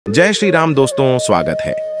जय श्री राम दोस्तों, स्वागत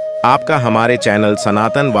है आपका हमारे चैनल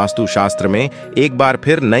सनातन वास्तु शास्त्र में एक बार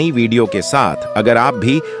फिर नई वीडियो के साथ। अगर आप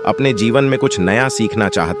भी अपने जीवन में कुछ नया सीखना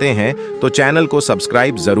चाहते हैं तो चैनल को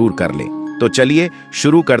सब्सक्राइब जरूर कर लें। तो चलिए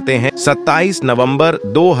शुरू करते हैं। 27 नवंबर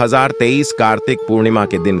 2023 कार्तिक पूर्णिमा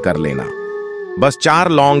के दिन कर लेना बस 4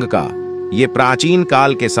 लौंग का ये प्राचीन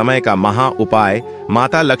काल के समय का महा उपाय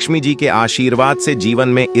माता लक्ष्मी जी के आशीर्वाद से जीवन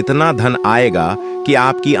में इतना धन आएगा कि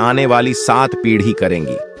आपकी आने वाली 7 पीढ़ी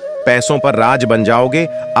करेंगी। पैसों पर राज बन जाओगे,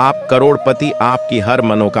 आप करोड़पति, आपकी हर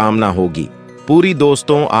मनोकामना होगी पूरी।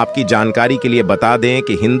 दोस्तों, आपकी जानकारी के लिए बता दें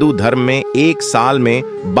कि हिंदू धर्म में एक साल में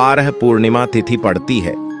 12 पूर्णिमा तिथि पड़ती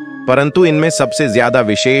है, परंतु इनमें सबसे ज्यादा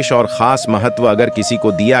विशेष और खास महत्व अगर किसी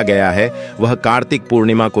को दिया गया है वह कार्तिक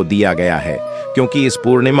पूर्णिमा को दिया गया है, क्योंकि इस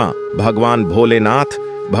पूर्णिमा भगवान भोलेनाथ,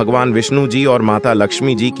 भगवान विष्णु जी और माता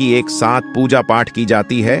लक्ष्मी जी की एक साथ पूजा पाठ की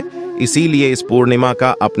जाती है। इसीलिए इस पूर्णिमा का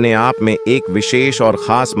अपने आप में एक विशेष और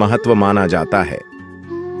खास महत्व माना जाता है।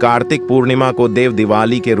 कार्तिक पूर्णिमा को देव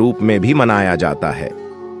दिवाली के रूप में भी मनाया जाता है।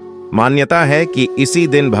 मान्यता है कि इसी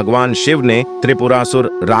दिन भगवान शिव ने त्रिपुरासुर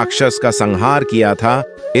राक्षस का संहार किया था।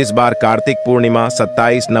 इस बार कार्तिक पूर्णिमा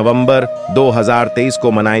 27 नवंबर 2023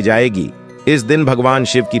 को मनाई जाएगी। इस दिन भगवान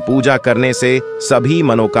शिव की पूजा करने से सभी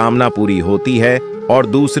मनोकामना पूरी होती है और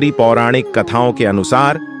दूसरी पौराणिक कथाओं के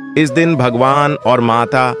अनुसार इस दिन भगवान और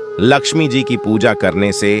माता लक्ष्मी जी की पूजा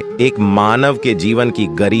करने से एक मानव के जीवन की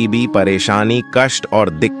गरीबी, परेशानी, कष्ट और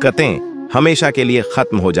दिक्कतें हमेशा के लिए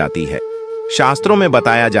खत्म हो जाती है। शास्त्रों में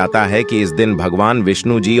बताया जाता है कि इस दिन भगवान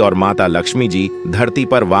विष्णु जी और माता लक्ष्मी जी धरती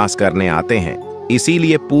पर वास करने आते हैं।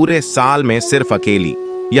 इसीलिए पूरे साल में सिर्फ अकेली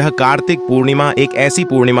यह कार्तिक पूर्णिमा एक ऐसी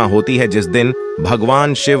पूर्णिमा होती है जिस दिन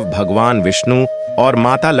भगवान शिव, भगवान विष्णु और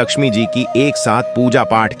माता लक्ष्मी जी की एक साथ पूजा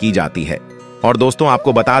पाठ की जाती है। और दोस्तों,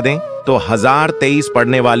 आपको बता दें तो 1023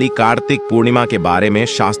 पड़ने वाली कार्तिक पूर्णिमा के बारे में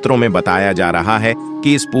शास्त्रों में बताया जा रहा है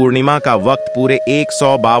कि इस पूर्णिमा का वक्त पूरे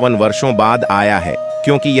 152 वर्षों बाद आया है,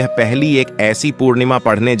 क्योंकि यह पहली एक ऐसी पूर्णिमा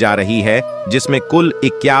पढ़ने जा रही है जिसमें कुल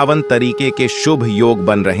 51 तरीके के शुभ योग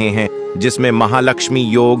बन रहे हैं, जिसमें महालक्ष्मी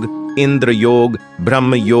योग, इंद्र योग,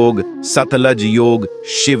 ब्रह्म योग, सतलज योग,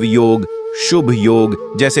 शिव योग, शुभ योग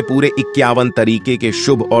जैसे पूरे 51 तरीके के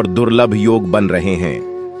शुभ और दुर्लभ योग बन रहे हैं।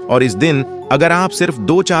 और इस दिन अगर आप सिर्फ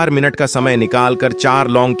 2-4 मिनट का समय निकालकर 4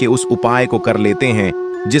 लौंग के उस उपाय को कर लेते हैं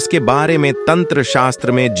जिसके बारे में तंत्र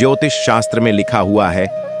शास्त्र में, ज्योतिष शास्त्र में लिखा हुआ है,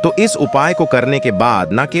 तो इस उपाय को करने के बाद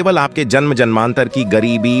न केवल आपके जन्म जन्मांतर की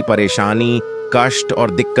गरीबी, परेशानी, कष्ट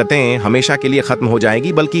और दिक्कतें हमेशा के लिए खत्म हो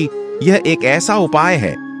जाएगी, बल्कि यह एक ऐसा उपाय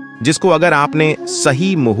है जिसको अगर आपने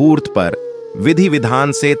सही मुहूर्त पर विधि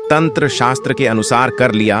विधान से तंत्र शास्त्र के अनुसार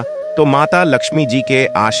कर लिया तो माता लक्ष्मी जी के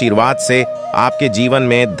आशीर्वाद से आपके जीवन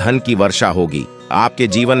में धन की वर्षा होगी। आपके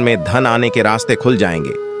जीवन में धन आने के रास्ते खुल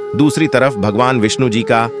जाएंगे। दूसरी तरफ भगवान विष्णु जी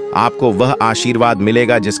का आपको वह आशीर्वाद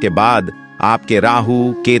मिलेगा जिसके बाद आपके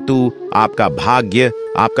राहु, केतु, आपका भाग्य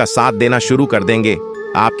आपका साथ देना शुरू कर देंगे।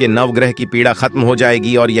 आपके नवग्रह की पीड़ा खत्म हो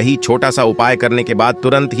जाएगी और यही छोटा सा उपाय करने के बाद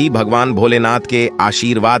तुरंत ही भगवान भोलेनाथ के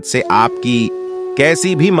आशीर्वाद से आपकी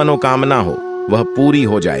कैसी भी मनोकामना हो वह पूरी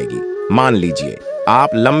हो जाएगी। मान लीजिए आप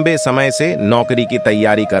लंबे समय से नौकरी की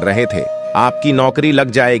तैयारी कर रहे थे, आपकी नौकरी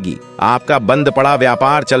लग जाएगी, आपका बंद पड़ा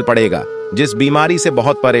व्यापार चल पड़ेगा, जिस बीमारी से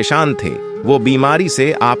बहुत परेशान थे वो बीमारी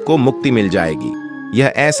से आपको मुक्ति मिल जाएगी।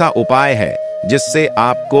 यह ऐसा उपाय है जिससे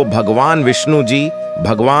आपको भगवान विष्णु जी,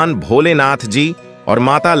 भगवान भोलेनाथ जी और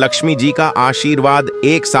माता लक्ष्मी जी का आशीर्वाद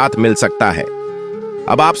एक साथ मिल सकता है।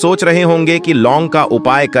 अब आप सोच रहे होंगे कि लौंग का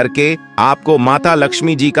उपाय करके आपको माता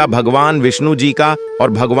लक्ष्मी जी का, भगवान विष्णु जी का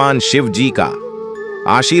और भगवान शिव जी का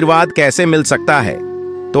आशीर्वाद कैसे मिल सकता है,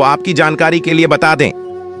 तो आपकी जानकारी के लिए बता दें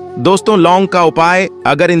दोस्तों, लौंग का उपाय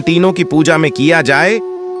अगर इन तीनों की पूजा में किया जाए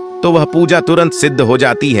तो वह पूजा तुरंत सिद्ध हो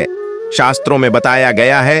जाती है। शास्त्रों में बताया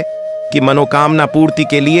गया है कि मनोकामना पूर्ति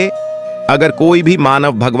के लिए अगर कोई भी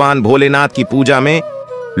मानव भगवान भोलेनाथ की पूजा में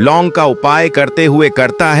लौंग का उपाय करते हुए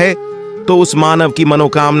करता है तो उस मानव की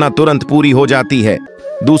मनोकामना तुरंत पूरी हो जाती है।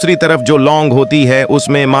 दूसरी तरफ जो लौंग होती है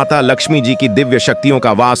उसमें माता लक्ष्मी जी की दिव्य शक्तियों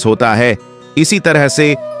का वास होता है। इसी तरह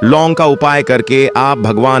से लौंग का उपाय करके आप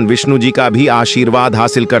भगवान विष्णु जी का भी आशीर्वाद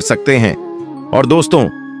हासिल कर सकते हैं। और दोस्तों,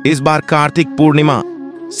 इस बार कार्तिक पूर्णिमा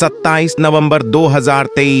 27 नवंबर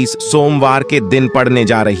 2023 सोमवार के दिन पड़ने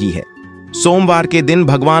जा रही है। सोमवार के दिन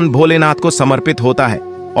भगवान भोलेनाथ को समर्पित होता है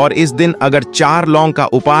और इस दिन अगर 4 लौंग का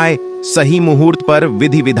उपाय सही मुहूर्त पर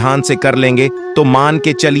विधि विधान से कर लेंगे तो मान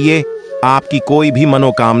के चलिए आपकी कोई भी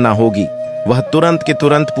मनोकामना होगी वह तुरंत के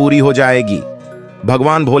तुरंत पूरी हो जाएगी।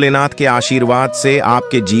 भगवान भोलेनाथ के आशीर्वाद से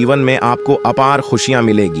आपके जीवन में आपको अपार खुशियां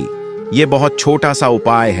मिलेगी। ये बहुत छोटा सा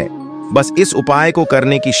उपाय है, बस इस उपाय को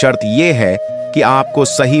करने की शर्त यह है कि आपको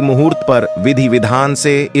सही मुहूर्त पर विधि विधान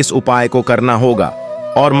से इस उपाय को करना होगा।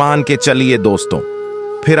 और मान के चलिए दोस्तों,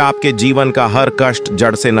 फिर आपके जीवन का हर कष्ट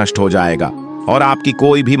जड़ से नष्ट हो जाएगा और आपकी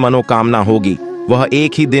कोई भी मनोकामना होगी वह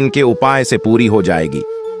एक ही दिन के उपाय से पूरी हो जाएगी।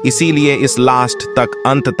 इसीलिए इस लास्ट तक,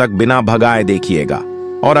 अंत तक बिना भगाए देखिएगा।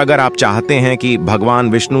 और अगर आप चाहते हैं कि भगवान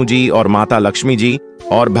विष्णु जी और माता लक्ष्मी जी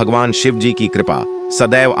और भगवान शिव जी की कृपा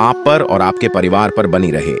सदैव आप पर और आपके परिवार पर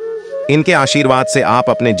बनी रहे, इनके आशीर्वाद से आप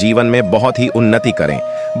अपने जीवन में बहुत ही उन्नति करें,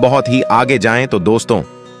 बहुत ही आगे जाएं, तो दोस्तों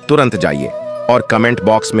तुरंत जाइए और कमेंट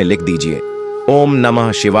बॉक्स में लिख दीजिए ओम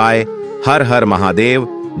नमः शिवाय, हर हर महादेव,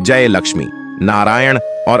 जय लक्ष्मी नारायण।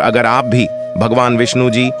 और अगर आप भी भगवान विष्णु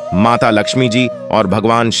जी, माता लक्ष्मी जी और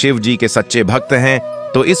भगवान शिव जी के सच्चे भक्त हैं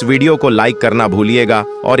तो इस वीडियो को लाइक करना भूलिएगा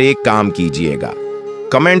और एक काम कीजिएगा,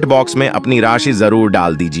 कमेंट बॉक्स में अपनी राशि जरूर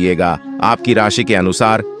डाल दीजिएगा। आपकी राशि के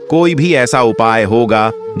अनुसार कोई भी ऐसा उपाय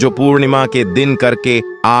होगा जो पूर्णिमा के दिन करके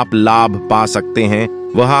आप लाभ पा सकते हैं,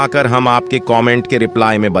 वह आकर हम आपके कमेंट के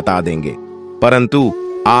रिप्लाई में बता देंगे। परंतु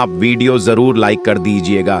आप वीडियो जरूर लाइक कर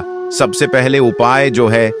दीजिएगा। सबसे पहले उपाय जो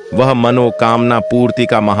है वह मनोकामना पूर्ति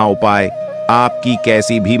का महा उपाय। आपकी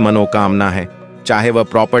कैसी भी मनोकामना है, चाहे वह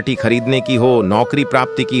प्रॉपर्टी खरीदने की हो, नौकरी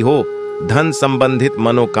प्राप्ति की हो, धन संबंधित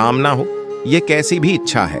मनोकामना हो, यह कैसी भी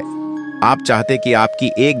इच्छा है, आप चाहते कि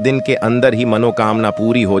आपकी एक दिन के अंदर ही मनोकामना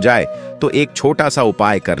पूरी हो जाए, तो एक छोटा सा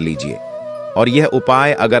उपाय कर लीजिए। और यह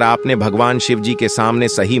उपाय अगर आपने भगवान शिव जी के सामने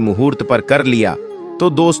सही मुहूर्त पर कर लिया तो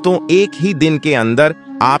दोस्तों एक ही दिन के अंदर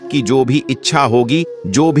आपकी जो भी इच्छा होगी,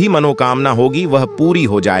 जो भी मनोकामना होगी वह पूरी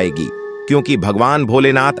हो जाएगी। क्योंकि भगवान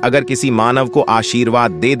भोलेनाथ अगर किसी मानव को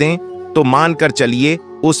आशीर्वाद दे दें तो मानकर चलिए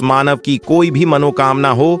उस मानव की कोई भी मनोकामना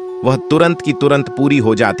हो वह तुरंत की तुरंत पूरी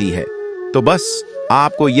हो जाती है। तो बस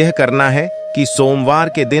आपको यह करना है कि सोमवार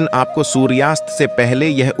के दिन आपको सूर्यास्त से पहले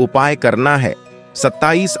यह उपाय करना है।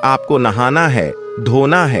 27 आपको नहाना है,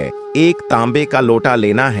 धोना है, एक तांबे का लोटा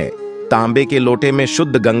लेना है, तांबे के लोटे में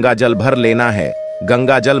शुद्ध गंगा जल भर लेना है।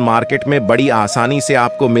 गंगा जल मार्केट में बड़ी आसानी से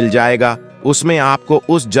आपको मिल जाएगा। उसमें आपको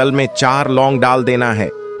उस जल में 4 लौंग डाल देना है।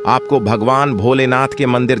 आपको भगवान भोलेनाथ के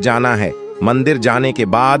मंदिर जाना है। मंदिर जाने के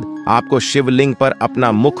बाद आपको शिवलिंग पर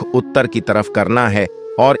अपना मुख उत्तर की तरफ करना है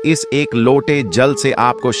और इस एक लोटे जल से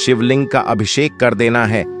आपको शिवलिंग का अभिषेक कर देना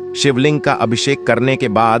है। शिवलिंग का अभिषेक करने के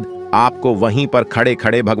बाद आपको वहीं पर खड़े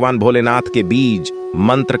खड़े भगवान भोलेनाथ के बीज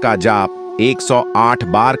मंत्र का जाप 108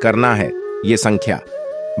 बार करना है। ये संख्या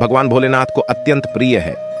भगवान भोलेनाथ को अत्यंत प्रिय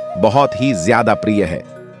है, बहुत ही ज्यादा प्रिय है।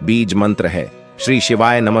 बीज मंत्र है श्री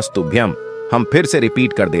शिवाय नमस्तुभ्यम। हम फिर से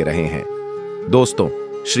रिपीट कर दे रहे हैं दोस्तों,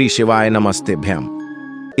 श्री शिवाय नमस्तेभ्यम।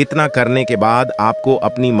 इतना करने के बाद आपको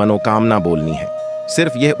अपनी मनोकामना बोलनी है।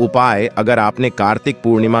 सिर्फ यह उपाय अगर आपने कार्तिक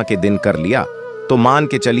पूर्णिमा के दिन कर लिया तो मान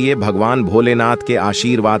के चलिए भगवान भोलेनाथ के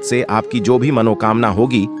आशीर्वाद से आपकी जो भी मनोकामना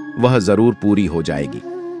होगी वह जरूर पूरी हो जाएगी।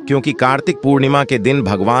 क्योंकि कार्तिक पूर्णिमा के दिन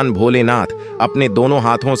भगवान भोलेनाथ अपने दोनों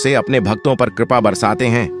हाथों से अपने भक्तों पर कृपा बरसाते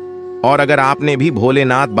हैं। और अगर आपने भी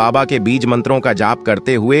भोलेनाथ बाबा के बीज मंत्रों का जाप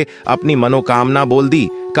करते हुए अपनी मनोकामना बोल दी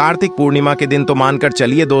कार्तिक पूर्णिमा के दिन, तो मानकर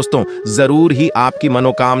चलिए दोस्तों जरूर ही आपकी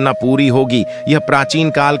मनोकामना पूरी होगी। यह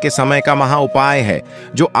प्राचीन काल के समय का महा उपाय है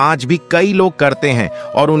जो आज भी कई लोग करते हैं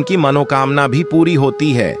और उनकी मनोकामना भी पूरी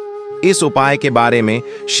होती है। इस उपाय के बारे में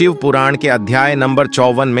शिव पुराण के अध्याय नंबर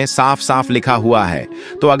 54 में साफ साफ लिखा हुआ है।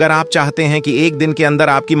 तो अगर आप चाहते हैं कि एक दिन के अंदर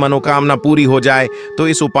आपकी मनोकामना पूरी हो जाए तो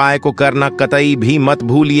इस उपाय को करना कतई भी मत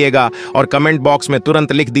भूलिएगा और कमेंट बॉक्स में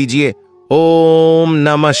तुरंत लिख दीजिए ओम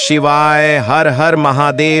नमः शिवाय, हर हर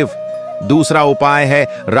महादेव। दूसरा उपाय है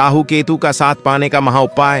राहु केतु का साथ पाने का महा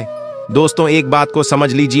उपाय। दोस्तों एक बात को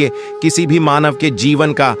समझ लीजिए, किसी भी मानव के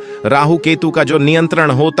जीवन का राहु केतु का जो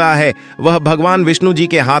नियंत्रण होता है वह भगवान विष्णु जी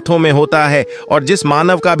के हाथों में होता है। और जिस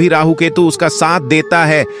मानव का भी राहु केतु उसका साथ देता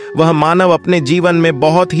है वह मानव अपने जीवन में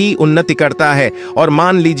बहुत ही उन्नति करता है। और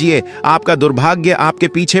मान लीजिए आपका दुर्भाग्य आपके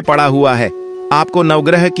पीछे पड़ा हुआ है, आपको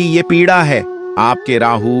नवग्रह की ये पीड़ा है, आपके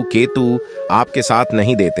राहु केतु आपके साथ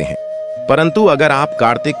नहीं देते हैं। परंतु अगर आप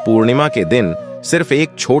कार्तिक पूर्णिमा के दिन सिर्फ एक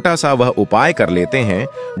छोटा सा वह उपाय कर लेते हैं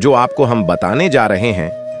जो आपको हम बताने जा रहे हैं,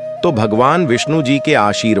 तो भगवान विष्णु जी के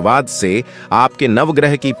आशीर्वाद से आपके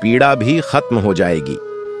नवग्रह की पीड़ा भी खत्म हो जाएगी।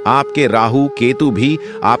 आपके राहु केतु भी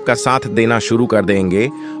आपका साथ देना शुरू कर देंगे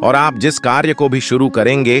और आप जिस कार्य को भी शुरू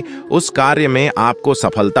करेंगे उस कार्य में आपको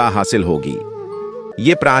सफलता हासिल होगी।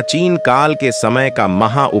 ये प्राचीन काल के समय का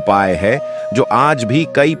महा उपाय है जो आज भी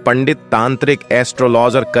कई पंडित, तांत्रिक,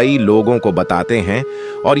 एस्ट्रोलॉजर कई लोगों को बताते हैं।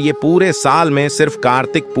 और ये पूरे साल में सिर्फ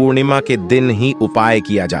कार्तिक पूर्णिमा के दिन ही उपाय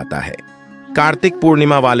किया जाता है। कार्तिक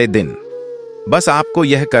पूर्णिमा वाले दिन बस आपको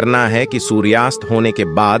यह करना है कि सूर्यास्त होने के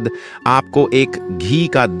बाद आपको एक घी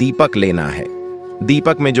का दीपक लेना है।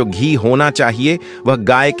 दीपक में जो घी होना चाहिए वह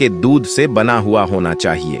गाय के दूध से बना हुआ होना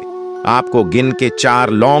चाहिए। आपको गिन के 4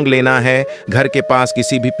 लौंग लेना है। घर के पास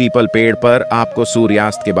किसी भी पीपल पेड़ पर आपको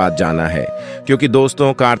सूर्यास्त के बाद जाना है, क्योंकि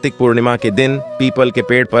दोस्तों कार्तिक पूर्णिमा के दिन पीपल के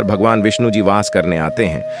पेड़ पर भगवान विष्णु जी वास करने आते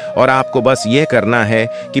हैं। और आपको बस यह करना है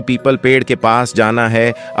कि पीपल पेड़ के पास जाना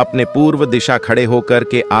है, अपने पूर्व दिशा खड़े होकर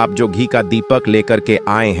के आप जो घी का दीपक लेकर के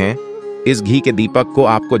आए हैं, इस घी के दीपक को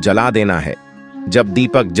आपको जला देना है। जब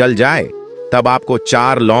दीपक जल जाए तब आपको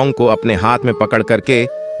 4 लौंग को अपने हाथ में पकड़ करके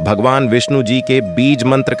भगवान विष्णु जी के बीज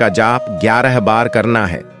मंत्र का जाप 11 बार करना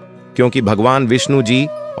है, क्योंकि भगवान विष्णु जी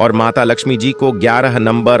और माता लक्ष्मी जी को 11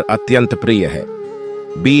 नंबर अत्यंत प्रिय है।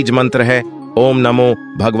 बीज मंत्र है ओम नमो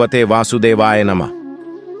भगवते वासुदेवाय नमः।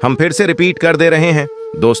 हम फिर से रिपीट कर दे रहे हैं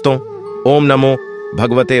दोस्तों, ओम नमो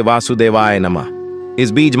भगवते वासुदेवाय नमः।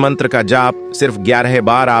 इस बीज मंत्र का जाप सिर्फ 11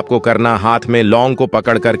 बार आपको करना। हाथ में लौंग को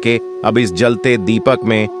पकड़ करके अब इस जलते दीपक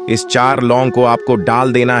में इस 4 लौंग को आपको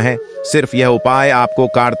डाल देना है। सिर्फ यह उपाय आपको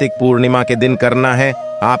कार्तिक पूर्णिमा के दिन करना है।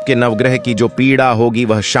 आपके नवग्रह की जो पीड़ा होगी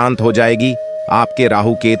वह शांत हो जाएगी। आपके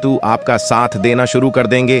राहु केतु आपका साथ देना शुरू कर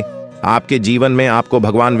देंगे। आपके जीवन में आपको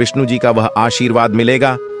भगवान विष्णु जी का वह आशीर्वाद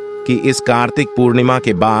मिलेगा कि इस कार्तिक पूर्णिमा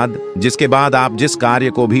के बाद, जिसके बाद आप जिस कार्य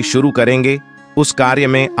को भी शुरू करेंगे उस कार्य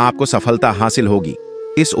में आपको सफलता हासिल होगी।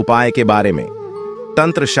 इस उपाय के बारे में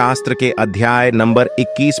तंत्र शास्त्र के अध्याय नंबर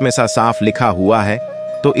 21 में सा साफ लिखा हुआ है,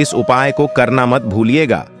 तो इस उपाय को करना मत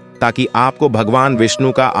भूलिएगा ताकि आपको भगवान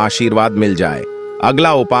विष्णु का आशीर्वाद मिल जाए।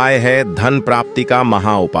 अगला उपाय है धन प्राप्ति का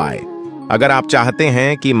महा उपाय। अगर आप चाहते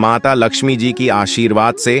हैं कि माता लक्ष्मी जी की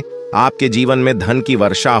आशीर्वाद से आपके जीवन में धन की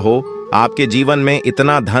वर्षा हो, आपके जीवन में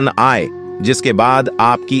इतना धन आए जिसके बाद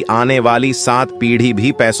आपकी आने वाली 7 पीढ़ी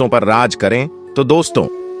भी पैसों पर राज करें, तो दोस्तों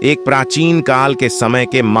एक प्राचीन काल के समय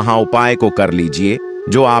के महा उपाय को कर लीजिए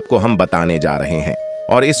जो आपको हम बताने जा रहे हैं।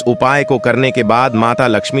 और इस उपाय को करने के बाद माता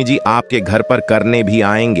लक्ष्मी जी आपके घर पर करने भी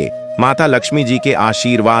आएंगे। माता लक्ष्मी जी के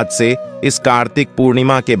आशीर्वाद से इस कार्तिक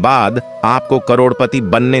पूर्णिमा के बाद आपको करोड़पति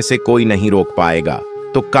बनने से कोई नहीं रोक पाएगा।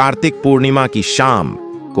 तो कार्तिक पूर्णिमा की शाम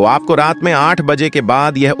को आपको रात में 8 बजे के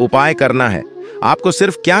बाद यह उपाय करना है। आपको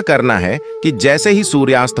सिर्फ क्या करना है कि जैसे ही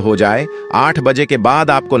सूर्यास्त हो जाए 8 बजे के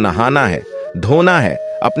बाद आपको नहाना है, धोना है,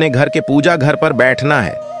 अपने घर के पूजा घर पर बैठना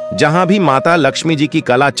है जहां भी माता लक्ष्मी जी की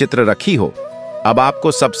कला चित्र रखी हो। अब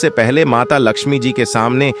आपको सबसे पहले माता लक्ष्मी जी के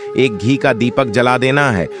सामने एक घी का दीपक जला देना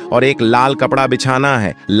है और एक लाल कपड़ा बिछाना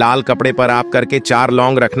है। लाल कपड़े पर आप करके 4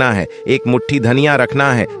 लौंग रखना है, एक मुट्ठी धनिया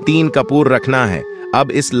रखना है, 3 कपूर रखना है।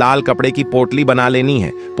 अब इस लाल कपड़े की पोटली बना लेनी है।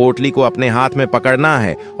 पोटली को अपने हाथ में पकड़ना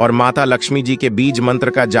है और माता लक्ष्मी जी के बीज मंत्र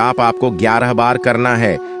का जाप आपको 11 बार करना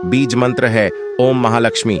है। बीज मंत्र है ओम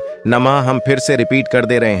महालक्ष्मी नमः। हम फिर से रिपीट कर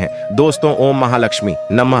दे रहे हैं दोस्तों, ओम महालक्ष्मी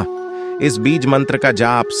नमः। इस बीज मंत्र का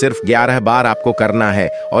जाप सिर्फ 11 बार आपको करना है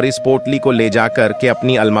और इस पोटली को ले जाकर के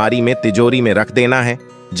अपनी अलमारी में तिजोरी में रख देना है,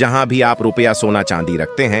 जहां भी आप रुपया सोना चांदी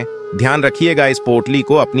रखते हैं। ध्यान रखिएगा इस पोटली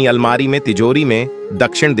को अपनी अलमारी में तिजोरी में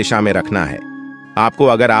दक्षिण दिशा में रखना है। आपको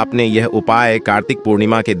अगर आपने यह उपाय कार्तिक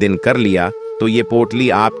पूर्णिमा के दिन कर लिया तो ये पोटली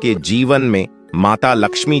आपके जीवन में माता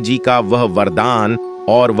लक्ष्मी जी का वह वरदान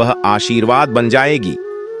और वह आशीर्वाद बन जाएगी,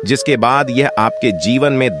 जिसके बाद यह आपके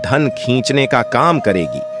जीवन में धन खींचने का काम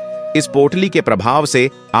करेगी। इस पोटली के प्रभाव से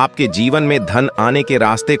आपके जीवन में धन आने के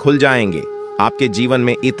रास्ते खुल जाएंगे। आपके जीवन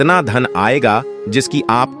में इतना धन आएगा जिसकी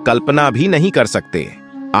आप कल्पना भी नहीं कर सकते।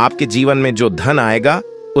 आपके जीवन में जो धन आएगा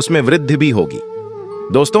उसमें वृद्धि भी होगी।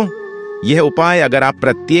 दोस्तों यह उपाय अगर आप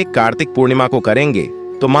प्रत्येक कार्तिक पूर्णिमा को करेंगे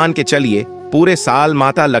तो मान के चलिए पूरे साल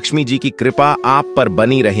माता लक्ष्मी जी की कृपा आप पर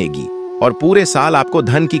बनी रहेगी और पूरे साल आपको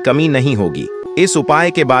धन की कमी नहीं होगी। इस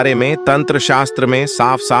उपाय के बारे में तंत्र शास्त्र में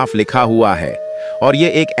साफ साफ लिखा हुआ है और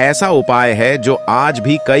यह एक ऐसा उपाय है जो आज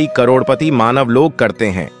भी कई करोड़पति मानव लोग करते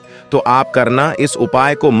हैं। तो आप करना इस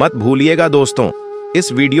उपाय को मत भूलिएगा दोस्तों।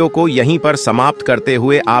 इस वीडियो को यहीं पर समाप्त करते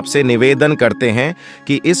हुए आपसे निवेदन करते हैं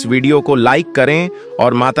कि इस वीडियो को लाइक करें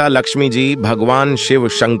और माता लक्ष्मी जी, भगवान शिव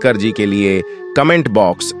शंकर जी के लिए कमेंट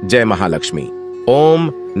बॉक्स जय महालक्ष्मी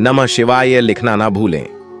ओम नमः शिवाय लिखना ना भूलें।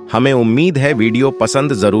 हमें उम्मीद है वीडियो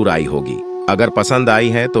पसंद जरूर आई होगी। अगर पसंद आई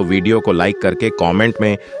है तो वीडियो को लाइक करके कमेंट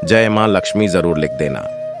में जय मां लक्ष्मी जरूर लिख देना।